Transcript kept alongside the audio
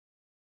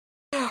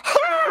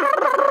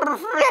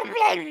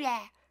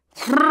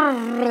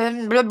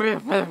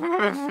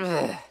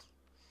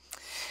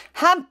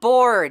I'm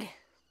bored.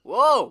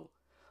 Whoa.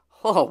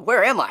 Oh,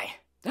 where am I?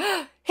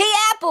 Hey,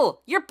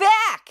 Apple, you're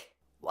back.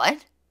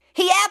 What?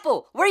 Hey,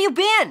 Apple, where you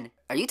been?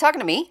 Are you talking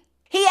to me?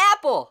 Hey,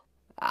 Apple.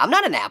 I'm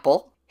not an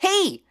apple.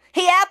 Hey,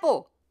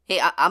 Apple. Hey,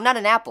 I'm not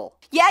an apple.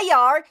 Yeah, you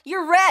are.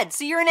 You're red,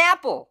 so you're an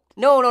apple.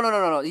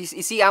 No. You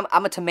see,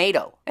 I'm a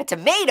tomato. A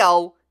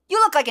tomato? You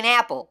look like an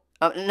apple.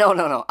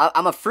 No.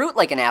 I'm a fruit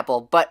like an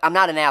apple, but I'm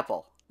not an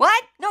apple.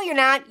 What? No, you're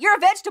not. You're a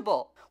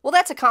vegetable. Well,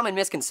 that's a common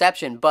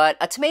misconception, but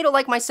a tomato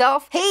like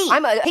myself? Hey,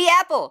 Hey,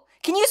 Apple,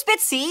 can you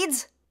spit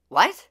seeds?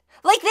 What?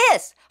 Like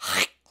this.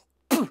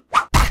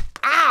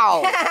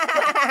 Ow!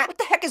 What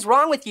the heck is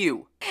wrong with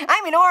you?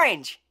 I'm an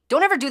orange.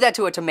 Don't ever do that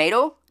to a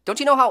tomato. Don't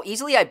you know how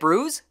easily I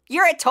bruise?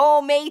 You're a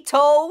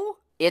tomato.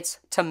 It's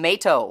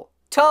tomato.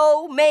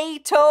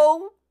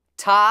 Tomato.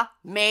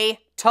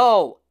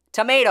 Tomato.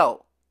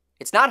 Tomato.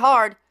 It's not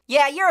hard.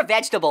 Yeah, you're a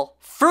vegetable.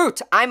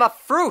 Fruit. I'm a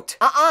fruit.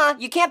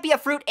 You can't be a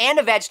fruit and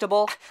a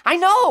vegetable. I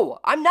know.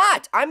 I'm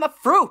not. I'm a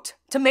fruit.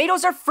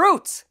 Tomatoes are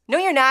fruits. No,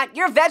 you're not.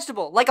 You're a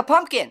vegetable, like a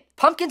pumpkin.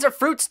 Pumpkins are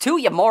fruits too,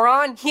 you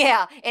moron.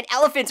 Yeah, and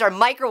elephants are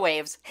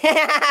microwaves.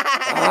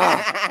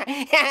 I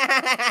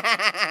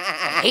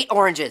hate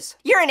oranges.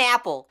 You're an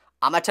apple.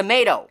 I'm a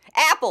tomato.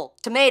 Apple,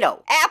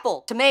 tomato,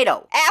 apple,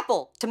 tomato,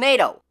 apple,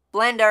 tomato.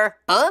 Blender.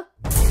 Huh?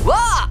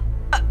 Whoa!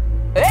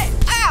 Hey,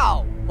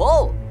 ow!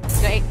 Whoa!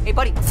 Hey,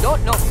 buddy,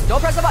 don't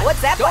press the button.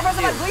 What's that? Don't press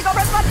the button. Please don't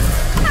press the button.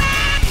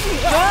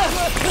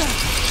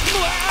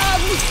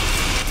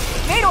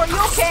 Tomato, are you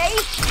okay?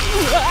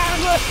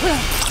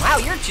 Wow,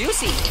 you're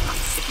juicy.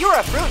 If you were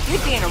a fruit,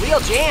 you'd be in a real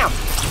jam.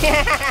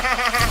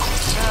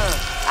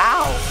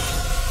 Ow.